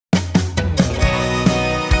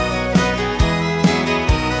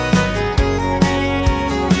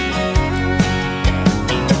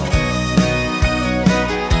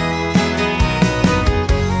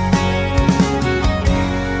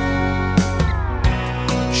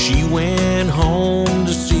She went home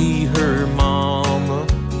to see her mama.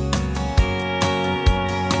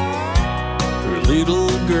 Her little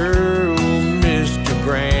girl missed her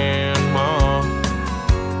grandma.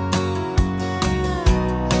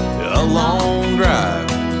 A long drive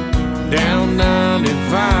down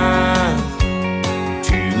 95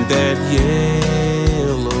 to that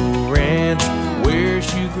yellow ranch where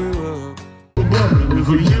she grew up.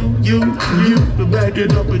 For you, to back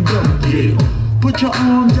it up and jump, yeah. Put your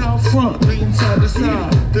arms out front, lean side to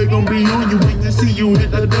side. They gon' be on you when you see you hit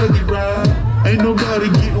that Dougie ride. Ain't nobody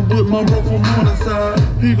getting with my rope from on the side.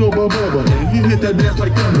 He go Bubba, and he hit that dance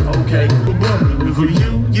like thunder. Okay, for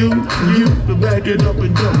you, to back it up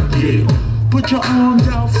and jump, yeah. Put your arms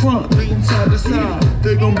out front, lean side to side.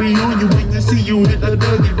 They gon' be on you when you see you hit that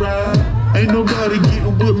Dougie ride. Ain't nobody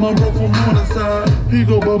getting with my rope from on the side. He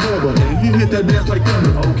go Bubba, and he hit that dance like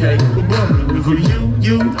thunder. Okay, for you,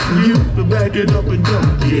 to back it up and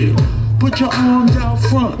jump, yeah. Put your arms out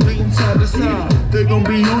front, lean side to side. They gon'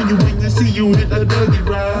 be on you when you see you hit that Dougie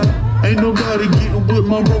ride. Ain't nobody getting with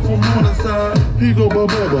my rope from on the side. He go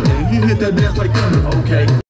Bubba, and he hit that dance like thunder. Okay.